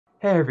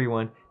Hey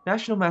everyone,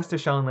 National Master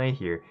Sean Lei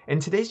here. In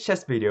today's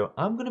chess video,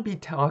 I'm going to be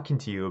talking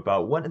to you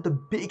about one of the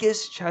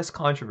biggest chess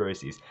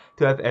controversies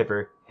to have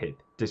ever hit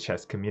the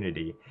chess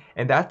community.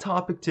 And that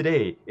topic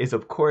today is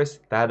of course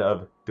that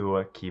of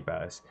Dewa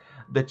Kipas,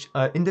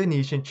 the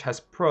Indonesian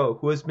chess pro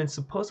who has been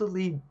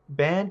supposedly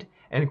banned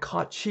and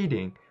caught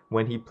cheating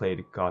when he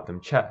played Gotham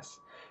Chess.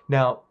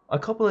 Now, a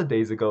couple of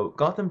days ago,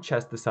 Gotham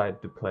Chess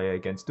decided to play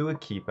against Dewa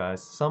Kipas,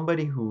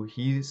 somebody who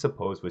he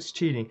supposed was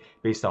cheating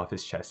based off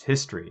his chess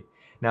history.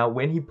 Now,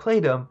 when he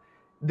played him,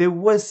 there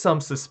was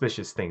some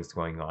suspicious things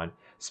going on,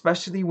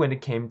 especially when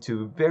it came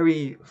to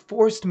very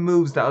forced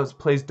moves that was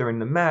placed during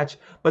the match,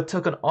 but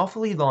took an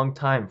awfully long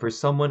time for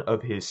someone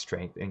of his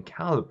strength and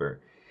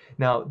caliber.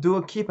 Now,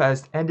 Dewa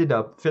Kipas ended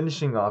up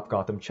finishing off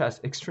Gotham Chess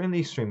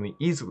extremely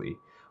easily,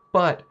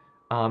 but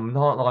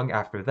not long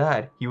after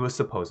that, he was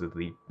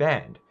supposedly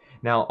banned.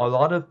 Now, a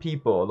lot of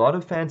people, a lot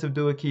of fans of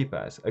Dewa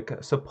Kipas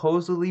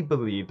supposedly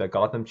believe that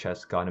Gotham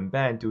Chess got him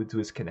banned due to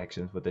his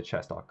connections with the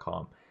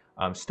chess.com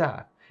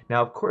staff.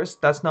 Now, of course,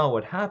 that's not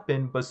what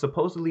happened, but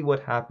supposedly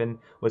what happened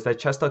was that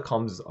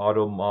chess.com's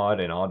auto mod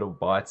and auto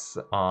bots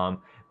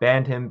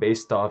banned him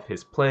based off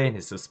his play and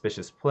his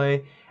suspicious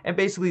play, and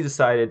basically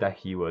decided that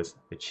he was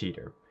a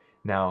cheater.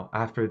 Now,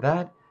 after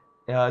that,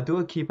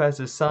 Dewa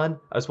Kipas' son,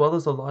 as well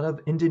as a lot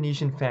of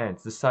Indonesian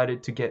fans,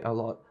 decided to get a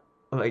lot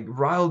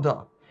riled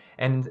up,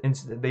 and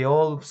they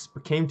all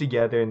came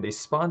together and they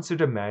sponsored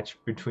a match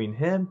between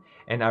him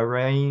and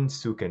Arain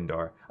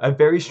Sukandar, a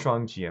very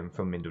strong GM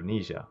from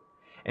Indonesia.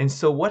 And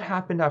so what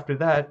happened after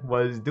that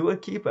was Dewa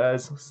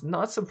Kipas,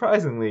 not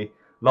surprisingly,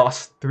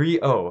 lost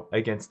 3-0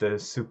 against a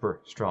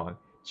super strong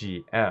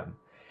GM.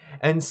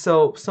 And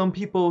so some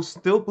people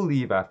still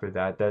believe after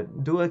that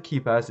Dewa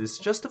Kipas is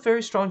just a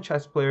very strong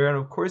chess player and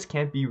of course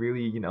can't be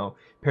really,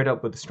 paired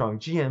up with strong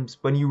GMs,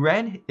 but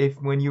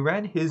when you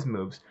ran his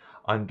moves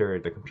under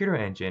the computer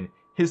engine,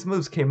 his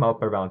moves came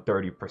up around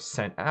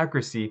 30%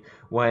 accuracy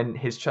when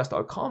his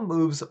chess.com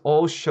moves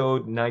all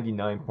showed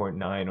 99.9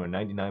 or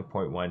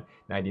 99.1,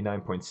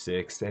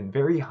 99.6 and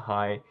very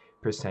high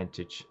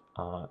percentages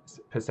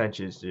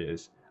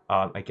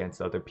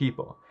against other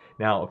people.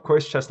 Now, of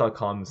course,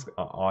 chess.com's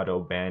auto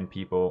ban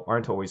people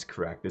aren't always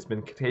correct. There's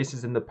been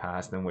cases in the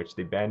past in which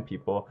they ban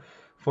people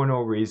for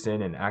no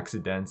reason and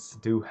accidents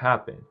do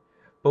happen.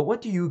 But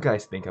what do you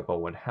guys think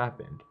about what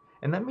happened?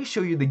 And let me show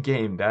you the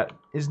game that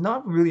is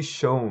not really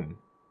shown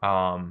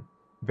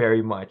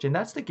very much. And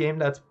that's the game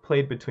that's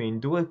played between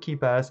Dewa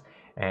Kipas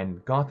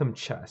and Gotham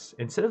Chess,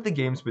 instead of the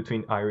games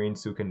between Irene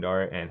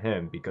Sukandar and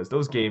him, because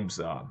those games,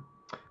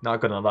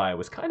 not gonna lie,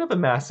 was kind of a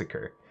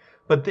massacre.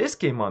 But this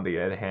game, on the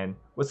other hand,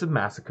 was a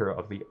massacre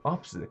of the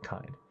opposite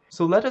kind.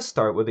 So let us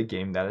start with a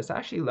game that is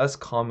actually less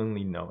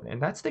commonly known,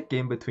 and that's the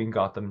game between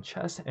Gotham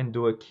Chess and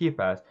Dewa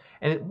Kipas,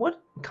 and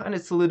what kind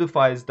of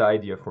solidifies the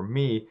idea for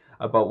me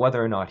about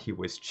whether or not he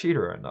was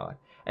cheater or not.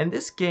 And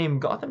this game,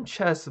 Gotham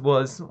Chess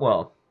was,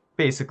 well,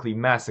 basically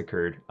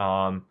massacred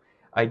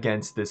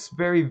against this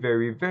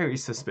very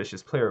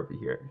suspicious player over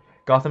here.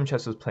 Gotham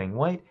Chess was playing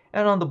white,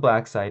 and on the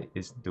black side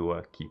is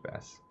Dewa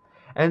Kipas.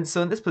 And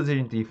so in this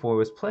position, d4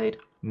 was played,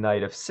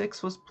 knight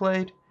f6 was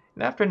played,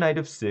 and after knight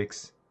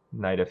f6,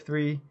 knight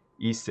f3,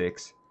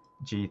 e6,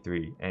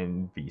 g3,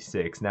 and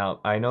v6. Now,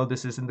 I know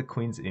this isn't the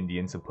Queen's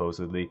Indian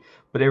supposedly,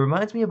 but it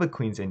reminds me of a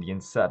Queen's Indian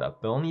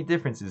setup. The only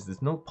difference is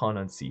there's no pawn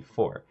on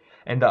c4.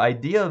 And the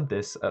idea of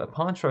this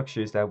pawn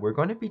structure is that we're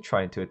going to be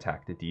trying to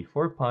attack the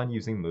d4 pawn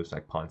using moves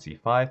like pawn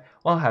c5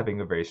 while having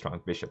a very strong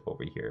bishop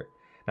over here.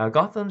 Now,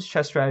 Gotham's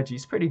chess strategy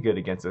is pretty good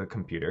against a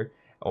computer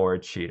or a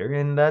cheater,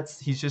 and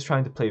he's just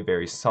trying to play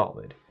very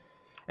solid.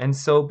 And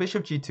so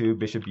bishop g2,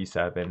 bishop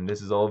b7,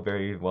 this is all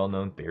very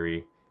well-known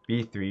theory.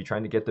 b3,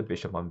 trying to get the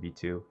bishop on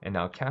b2, and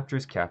now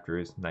captures,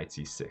 knight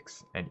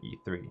c6, and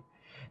e3.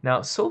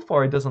 Now, so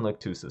far, it doesn't look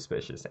too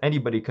suspicious.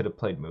 Anybody could have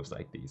played moves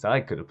like these.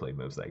 I could have played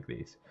moves like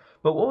these.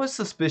 But what was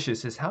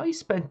suspicious is how he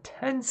spent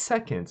 10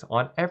 seconds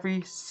on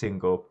every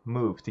single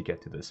move to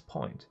get to this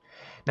point.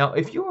 Now,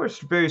 if you're a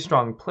very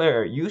strong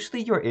player,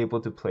 usually you're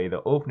able to play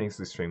the openings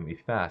extremely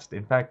fast.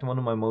 In fact, one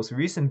of my most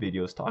recent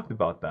videos talked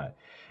about that.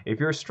 If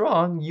you're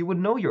strong, you would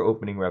know your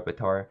opening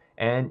repertoire,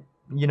 and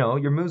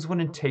your moves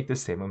wouldn't take the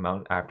same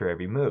amount after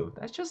every move.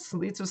 That just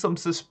leads to some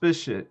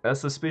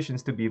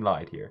suspicions to be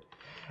lied here.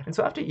 And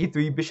so after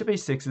e3, bishop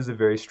a6 is a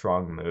very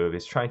strong move.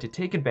 It's trying to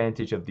take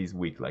advantage of these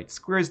weak light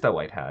squares that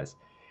white has.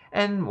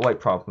 And white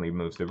promptly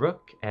moves the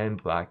rook,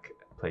 and black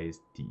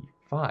plays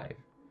d5.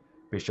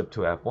 Bishop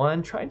to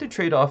f1, trying to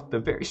trade off the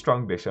very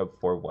strong bishop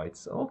for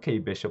white's okay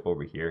bishop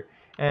over here.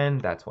 And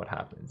that's what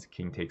happens.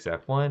 King takes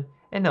f1,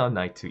 and now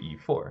knight to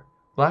e4.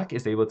 Black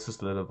is able to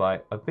solidify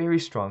a very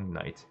strong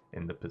knight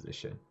in the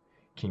position.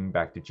 King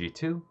back to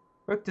g2,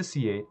 rook to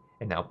c8,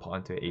 and now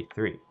pawn to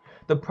a3.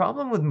 The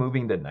problem with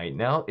moving the knight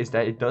now is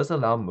that it does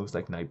allow moves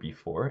like knight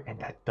b4, and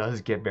that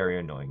does get very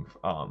annoying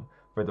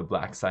for the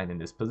black side in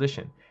this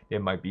position.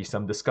 There might be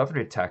some discovered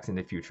attacks in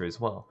the future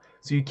as well,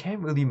 so you can't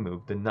really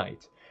move the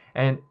knight.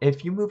 And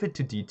if you move it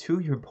to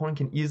d2, your opponent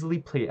can easily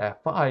play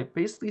f5,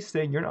 basically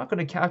saying you're not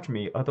going to capture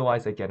me,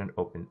 otherwise I get an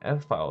open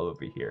f-file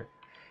over here.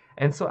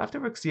 And so after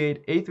rook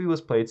c8, a3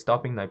 was played,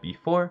 stopping knight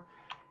b4,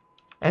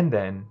 and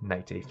then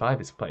knight a5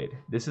 is played.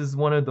 This is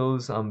one of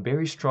those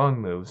very strong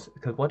moves,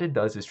 because what it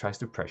does is tries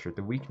to pressure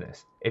the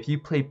weakness. If you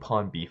play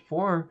pawn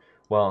b4,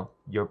 well,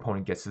 your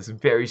opponent gets this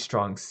very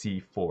strong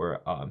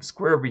c4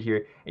 square over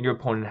here, and your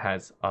opponent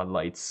has a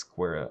light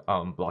square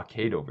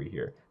blockade over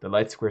here. The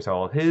light squares are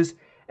all his,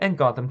 and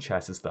Gotham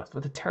Chess is left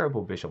with a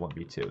terrible bishop on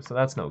b2, so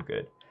that's no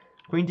good.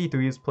 Queen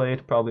d3 is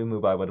played, probably a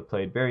move I would have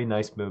played. Very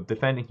nice move,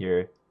 defending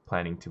here,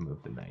 planning to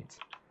move the knight.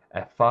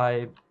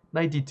 f5,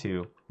 knight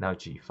d2, now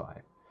g5.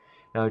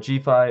 Now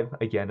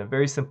g5, again, a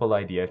very simple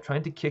idea,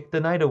 trying to kick the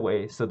knight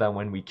away so that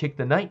when we kick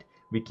the knight,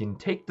 we can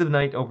take the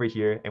knight over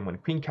here, and when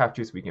queen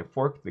captures, we can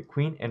fork the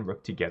queen and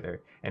rook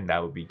together, and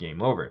that would be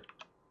game over.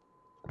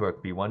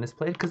 Rook b1 is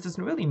played because there's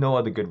really no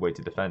other good way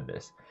to defend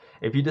this.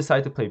 If you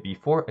decide to play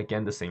b4,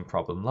 again, the same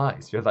problem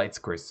lies. Your light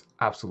squares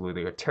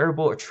absolutely are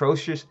terrible,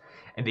 atrocious,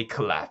 and they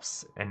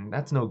collapse, and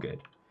that's no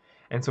good.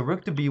 And so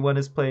rook to b1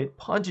 is played,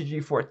 pawn to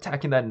g4,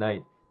 attacking that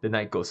knight. The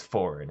knight goes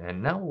forward,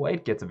 and now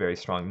white gets a very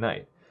strong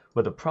knight.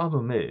 But the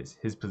problem is,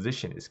 his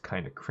position is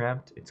kind of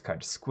cramped, it's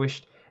kind of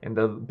squished, and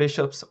the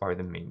bishops are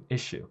the main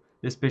issue.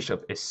 This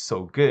bishop is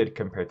so good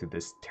compared to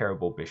this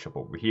terrible bishop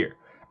over here.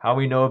 How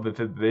we know if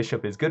the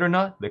bishop is good or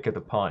not? Look at the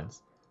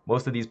pawns.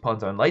 Most of these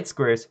pawns are on light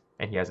squares,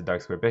 and he has a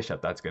dark square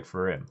bishop. That's good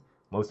for him.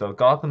 Most of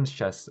Gotham's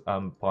chess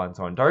pawns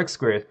are on dark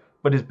squares,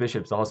 but his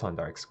bishop's also on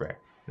dark square.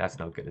 That's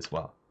no good as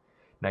well.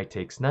 Knight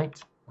takes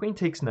knight, queen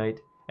takes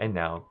knight, and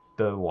now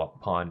the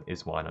pawn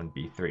is won on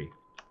b3.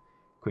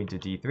 Queen to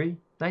d3,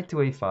 knight to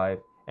a5,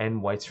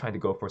 and white's trying to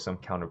go for some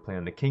counterplay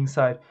on the king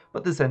side,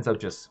 but this ends up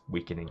just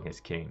weakening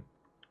his king.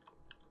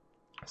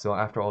 So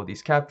after all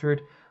these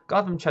captured,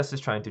 Gotham Chess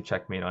is trying to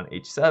checkmate on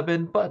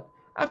h7, but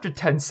after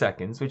 10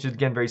 seconds, which is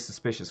again very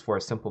suspicious for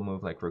a simple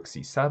move like rook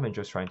c7,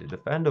 just trying to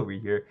defend over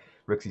here,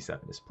 rook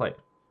c7 is played.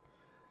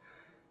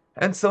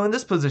 And so in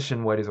this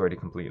position, white is already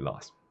completely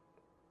lost.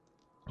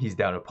 He's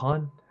down a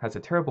pawn, has a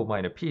terrible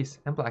minor piece,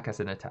 and black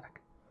has an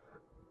attack.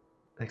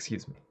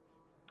 Excuse me.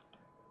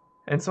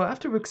 And so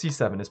after rook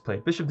c7 is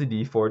played, bishop to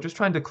d4, just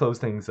trying to close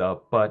things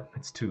up, but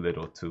it's too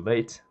little too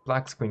late.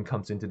 Black's queen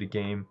comes into the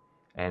game,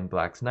 and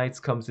black's knights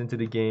comes into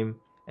the game,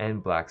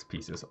 and black's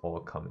pieces all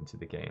come into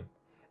the game.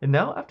 And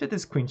now after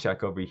this queen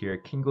check over here,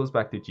 king goes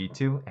back to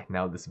g2, and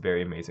now this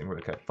very amazing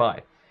rook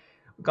f5.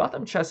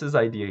 Gotham Chess's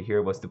idea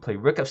here was to play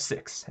rook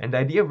f6, and the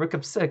idea of rook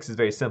f6 is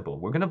very simple.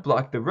 We're going to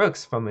block the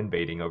rooks from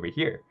invading over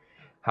here.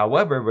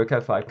 However, rook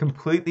f5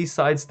 completely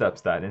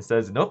sidesteps that and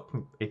says, nope,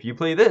 if you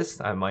play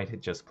this, I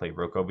might just play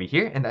rook over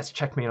here, and that's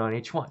checkmate on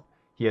h1.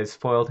 He has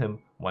foiled him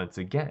once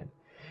again.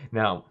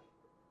 Now,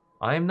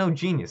 I am no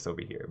genius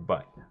over here,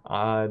 but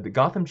the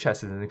Gotham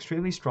Chess is an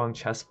extremely strong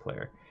chess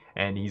player,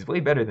 and he's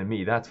way better than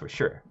me, that's for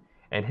sure.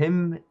 And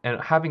him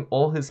and having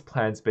all his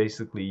plans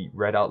basically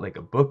read out like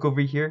a book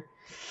over here,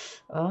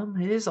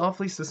 it is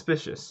awfully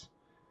suspicious.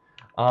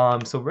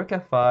 So rook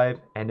f5,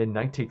 and then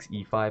knight takes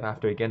e5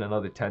 after again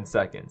another 10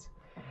 seconds.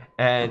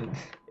 And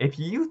if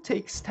you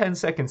take 10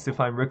 seconds to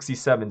find rook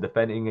c7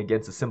 defending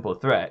against a simple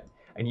threat,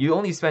 and you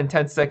only spend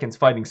 10 seconds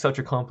fighting such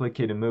a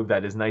complicated move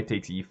that is knight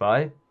takes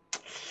e5,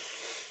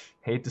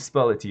 hate to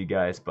spell it to you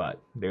guys, but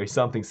there is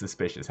something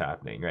suspicious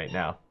happening right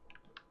now.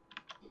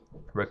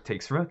 Rook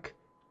takes rook,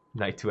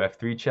 knight to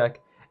f3 check,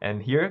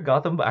 and here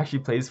Gotham actually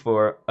plays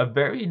for a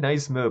very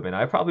nice move, and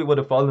I probably would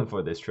have fallen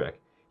for this trick.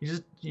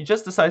 He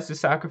just decides to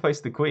sacrifice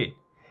the queen.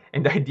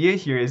 And the idea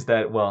here is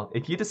that, well,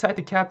 if you decide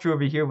to capture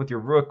over here with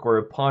your rook or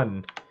a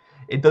pawn,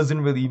 it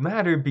doesn't really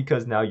matter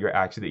because now you're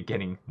actually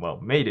getting,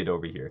 well, mated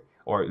over here,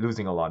 or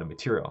losing a lot of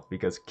material,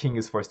 because king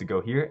is forced to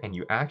go here, and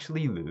you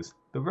actually lose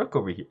the rook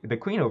over here, the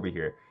queen over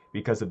here,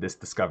 because of this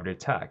discovered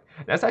attack.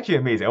 That's actually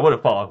amazing. I would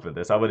have fallen for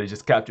this. I would have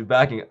just captured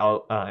back and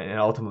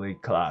ultimately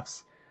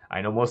collapsed.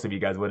 I know most of you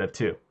guys would have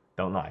too.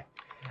 Don't lie.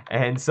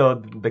 And so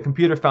the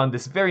computer found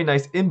this very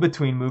nice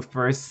in-between move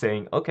first,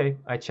 saying, okay,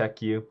 I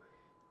check you.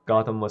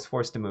 Gotham was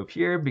forced to move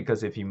here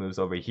because if he moves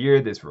over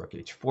here, there's rook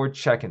h4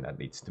 check, and that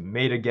leads to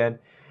mate again.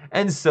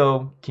 And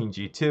so king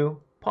g2,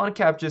 pawn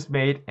cap just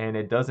made, and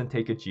it doesn't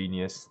take a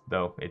genius,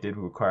 though it did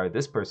require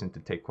this person to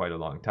take quite a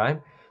long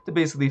time to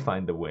basically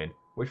find the win,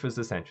 which was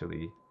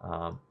essentially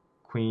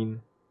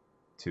queen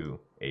to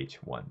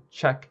h1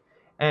 check,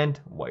 and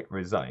white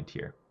resigned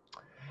here.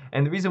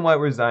 And the reason why it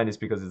resigned is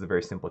because it's a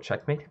very simple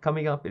checkmate.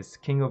 Coming up is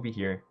king over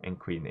here, and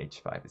queen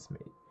h5 is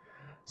made.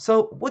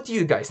 So, what do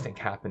you guys think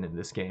happened in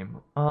this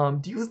game?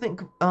 Do you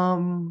think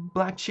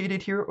Black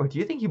cheated here, or do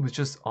you think he was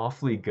just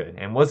awfully good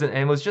and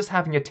was just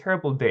having a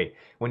terrible day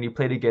when he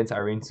played against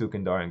Irene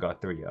Sukandar and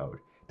got 3-0'd?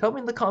 Tell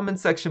me in the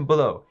comments section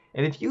below.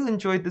 And if you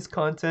enjoyed this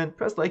content,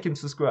 press like and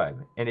subscribe.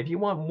 And if you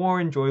want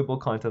more enjoyable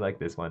content like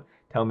this one,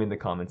 tell me in the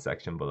comments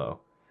section below.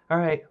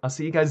 Alright, I'll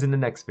see you guys in the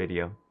next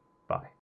video. Bye.